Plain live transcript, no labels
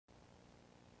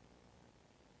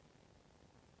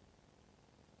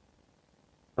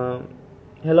Um,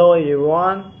 Hello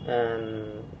everyone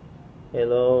and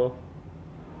hello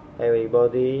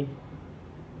everybody,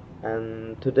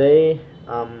 and today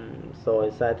I'm so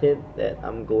excited that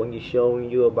I'm going to show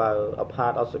you about a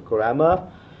part of the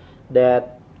grammar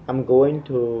that I'm going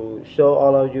to show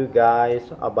all of you guys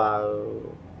about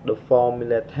the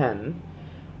formula 10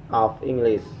 of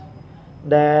English.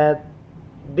 That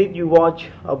did you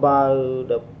watch about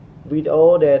the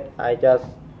video that I just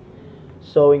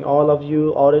showing all of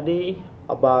you already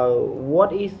about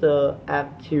what is the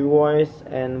active voice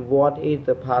and what is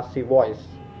the passive voice?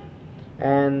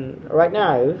 And right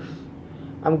now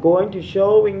I'm going to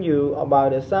showing you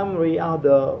about the summary of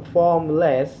the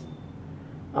formulas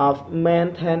of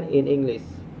main tense in English.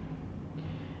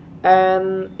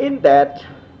 And in that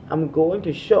I'm going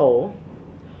to show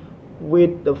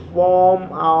with the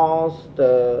form of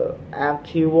the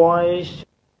active voice,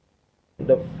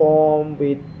 the form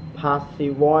with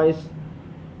passive voice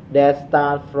that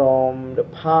start from the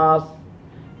past,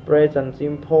 present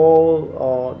simple,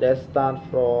 or that start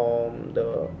from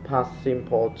the past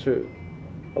simple too.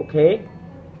 Okay,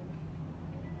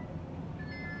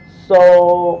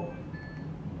 so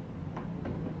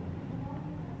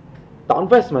don't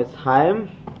waste my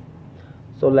time,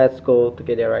 so let's go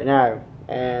together right now.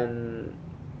 And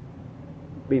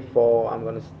before I'm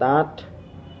gonna start,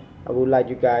 I would like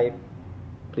you guys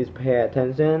please pay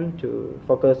attention to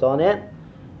focus on it.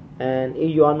 And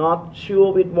if you are not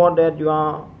sure with what that you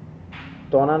are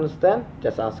don't understand,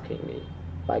 just asking me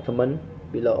by comment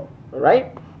below.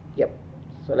 Alright? Yep.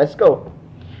 So let's go.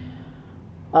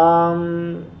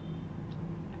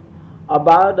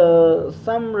 About the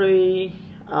summary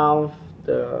of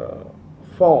the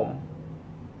form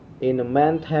in the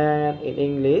main tense in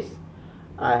English,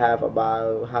 I have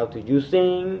about how to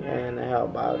using, and I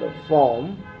have about the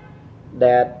form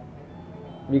that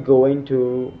we're going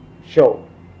to show,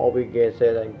 or we can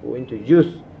say that I'm going to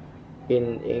use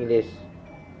in English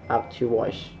active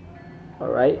voice,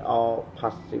 alright, or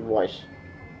passive voice.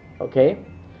 Okay,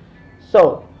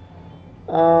 so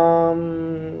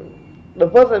the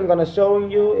first I'm gonna show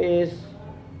you is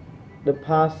the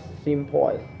past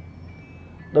simple.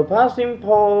 The past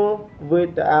simple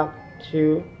with the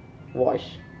active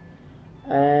voice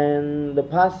and the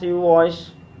passive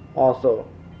voice also.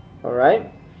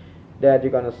 Alright, that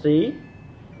you're gonna see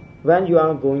when you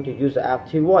are going to use the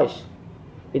active voice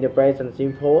in the present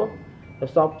simple, the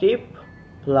subject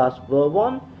plus verb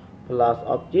 1 plus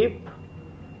object,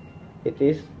 it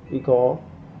is we call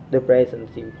the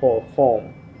present simple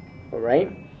form.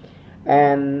 Alright,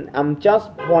 and I'm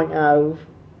just point out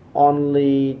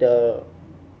only the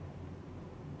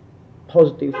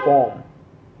positive form.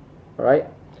 Alright,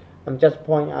 I'm just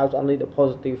pointing out only the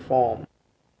positive form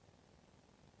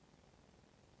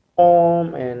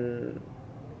and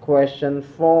question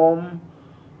form,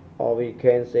 or we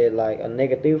can say like a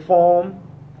negative form.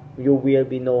 You will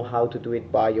be know how to do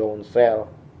it by your own self.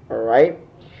 Alright,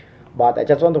 but I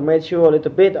just want to make sure a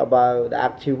little bit about the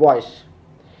active voice.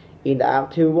 In the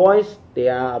active voice, they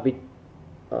are a bit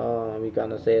we're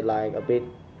gonna say like a bit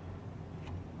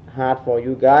hard for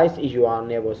you guys if you are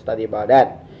never study about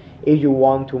that. If you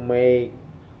want to make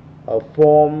a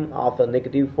form of a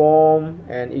negative form,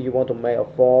 and if you want to make a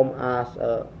form as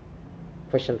a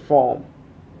question form,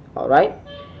 alright,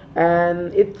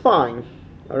 and it's fine.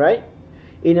 Alright,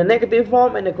 in a negative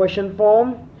form and a question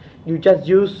form, you just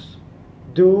use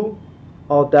do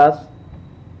or does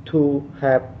to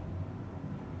have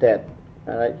that,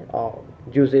 alright, or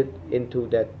use it into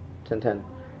that sentence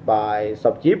by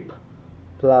subject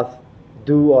plus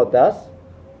do or does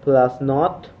plus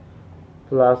not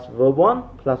plus verb 1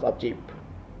 plus object.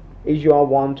 If you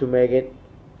want to make it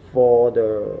for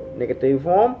the negative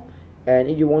form, and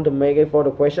if you want to make it for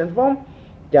the question form,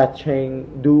 just change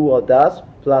do or does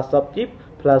plus subject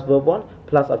plus verb 1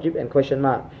 plus object and question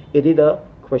mark. It is the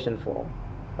question form.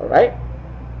 Alright,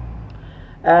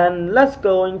 and let's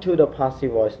go into the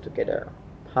passive voice together.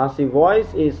 Passive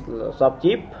voice is the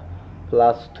subject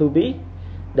plus to be.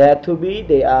 That to be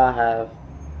they are have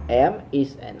am,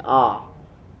 is, and are,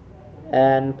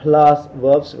 and plus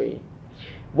verb 3.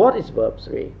 What is verb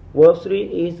 3? Verb 3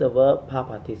 is a verb past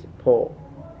participle.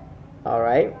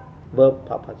 Alright, verb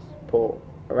past participle.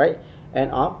 Alright,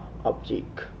 and of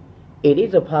object. It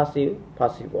is a passive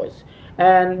voice,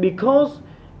 and because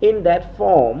in that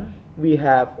form we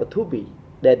have a to be,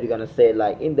 that we're gonna say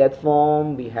like in that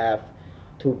form we have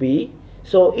to be.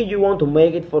 So if you want to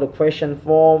make it for the question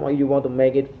form, or you want to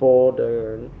make it for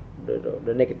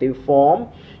the negative form,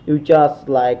 you just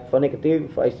like for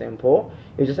negative, for example,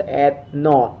 you just add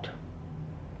not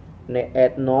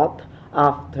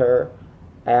after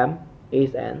am,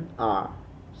 is, and are.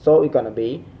 So it's gonna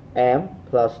be am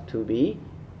plus to be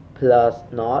plus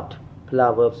not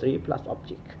plus verb 3 plus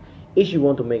object, if you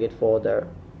want to make it for the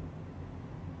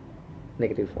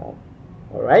negative form.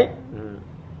 All right.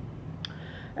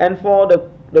 And for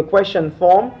the question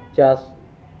form, just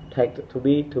take to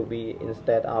be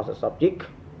instead of the subject,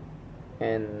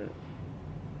 and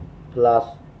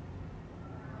plus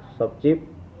subject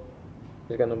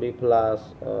is gonna be plus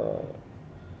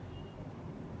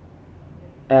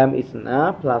am is an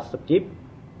a plus subject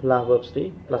plus verb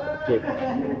 3 plus object.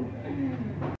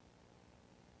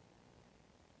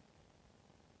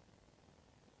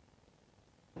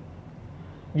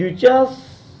 You just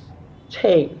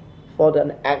change for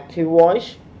the active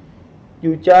voice,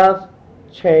 you just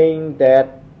change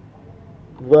that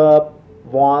verb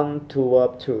 1 to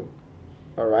verb 2.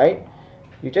 Alright,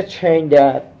 you just change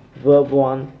that verb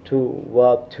 1 to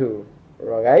verb 2.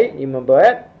 Alright, remember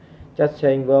it, just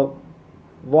change verb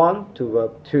 1 to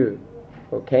verb 2.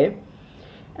 Okay,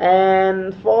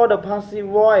 and for the passive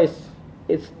voice,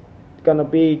 it's gonna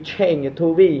be changed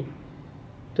to be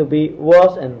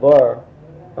was and were.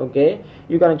 Okay,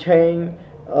 you're gonna change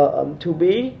to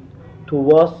be to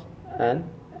was and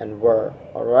were.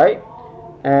 All right,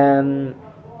 and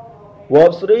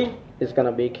verb 3 is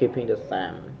gonna be keeping the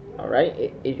same. All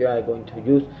right, if you are going to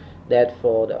use that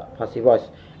for the passive voice,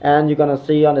 and you're gonna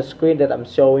see on the screen that I'm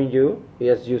showing you, you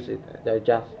just use it. They're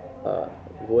just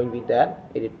going with that,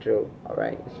 it is true. All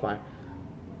right, it's fine.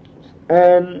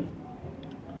 And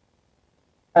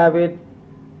have it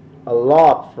a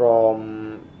lot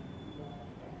from,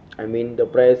 I mean, the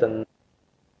present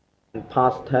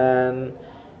past tense,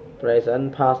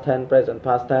 present past tense, present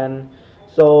past tense.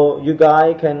 So you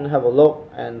guys can have a look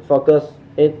and focus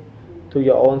it to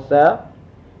your own self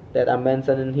that I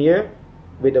mentioned in here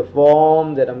with the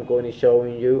form that I'm going to show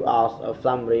you as a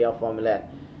summary of formula.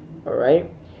 All right,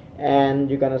 and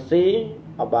you're gonna see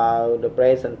about the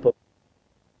present perfect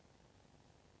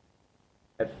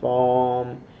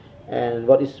form and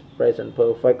what is present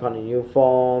perfect continuous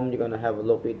form. You're gonna have a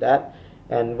look with that,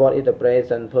 and what is the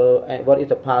present and what is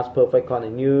the past perfect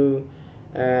continuous,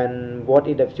 and what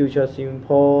is the future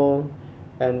simple,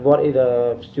 and what is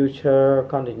the future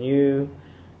continuous,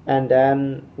 and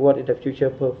then what is the future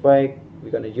perfect.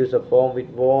 We're gonna use a form with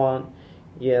one.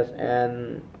 Yes,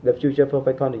 and the future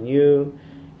perfect continuous,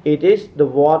 it is the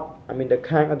what, I mean the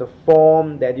kind of the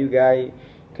form that you guys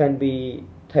can be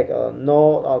take a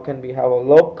note or can be have a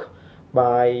look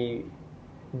by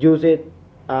use it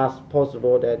as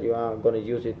possible that you are going to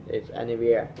use it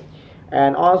anywhere.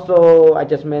 And also I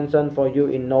just mentioned for you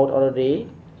in note already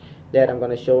that I'm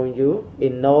going to show you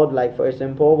in note, like for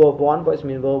example verb 1, what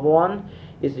means verb 1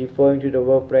 is referring to the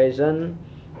verb present,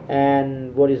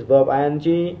 and what is verb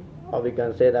ing, or we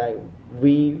can say like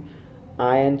we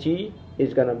ing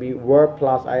is gonna be verb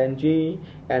plus ing,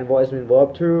 and what is mean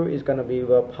verb 2 is gonna be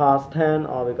verb past tense,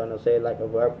 or we're gonna say like a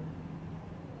verb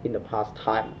in the past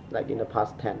time, like in the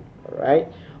past tense.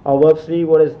 Alright, or verb 3,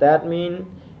 what does that mean?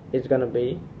 It's gonna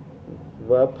be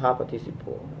verb past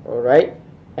participle. Alright,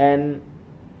 and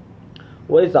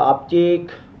what is the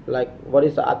object, like what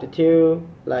is the aptitude,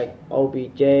 like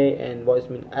obj, and what is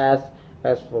mean as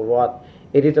for what,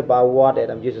 it is about what that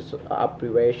I'm using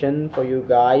abbreviation for you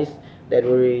guys that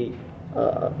very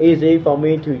easy for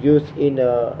me to use in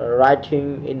the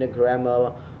writing, in the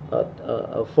grammar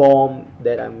form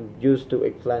that I'm used to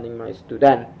explaining my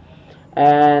student.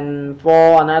 And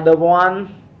for another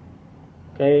one,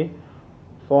 okay,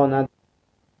 for another,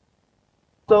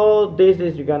 so this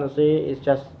is, you're gonna see, it's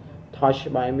just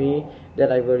touched by me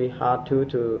that I very hard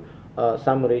to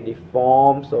summary the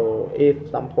form. So if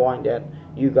some point that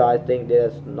you guys think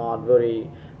that's not very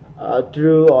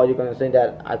true, or you're gonna say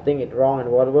that I think it's wrong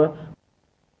and whatever,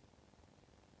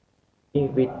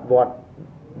 with what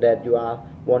that you are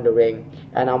wondering.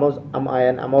 And I'm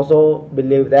also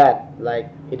believe that like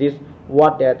it is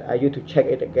what that I used to check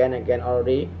it again and again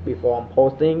already before I'm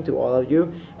posting to all of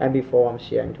you and before I'm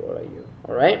sharing to all of you.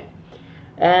 Alright,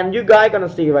 and you guys gonna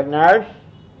see right now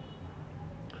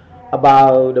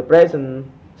about the present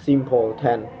simple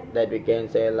tense, that we can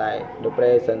say like the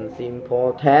present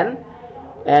simple tense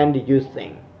and the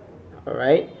using.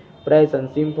 Alright,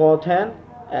 present simple tense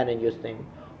and the using.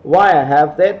 Why I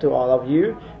have that to all of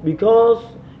you? Because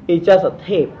it's just a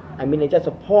tip, I mean it's just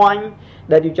a point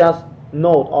that you just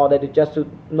note, or that you just should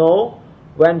know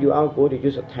when you are going to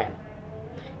use a tense.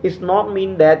 It's not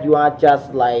mean that you are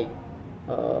just like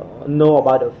know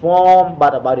about the form,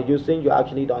 but about the using you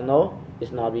actually don't know.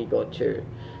 It's not very good too.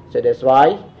 So that's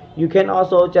why you can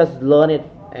also just learn it,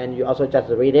 and you also just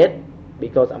read it,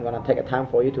 because I'm gonna take a time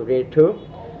for you to read it too.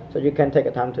 so you can take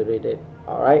a time to read it.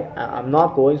 All right, I'm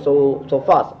not going so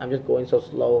fast, I'm just going so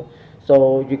slow,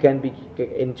 so you can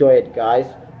enjoy it, guys,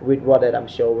 with what that I'm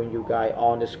showing you guys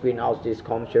on the screen of this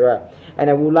computer. And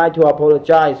I would like to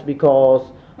apologize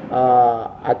because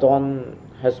I don't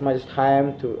have much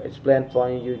time to explain for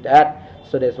you that,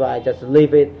 so that's why I just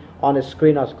leave it on the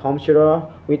screen of the computer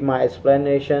with my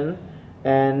explanation.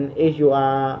 And if you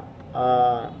are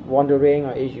wondering,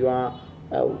 or if you are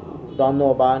don't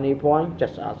know about any point,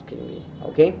 just asking me.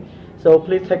 Okay, so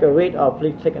please take a read, or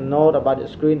please take a note about the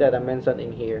screen that I mentioned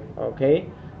in here. Okay,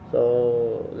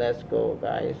 so let's go,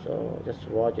 guys, so just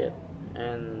watch it.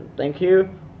 And thank you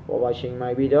for watching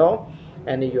my video.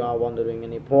 And if you are wondering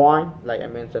any point, like I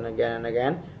mentioned again and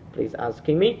again, please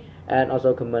asking me, and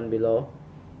also comment below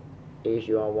if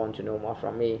you want to know more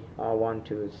from me or want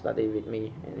to study with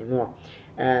me anymore.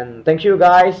 And thank you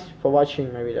guys for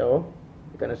watching my video.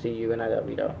 We're gonna see you in another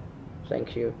video.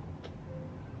 Thank you.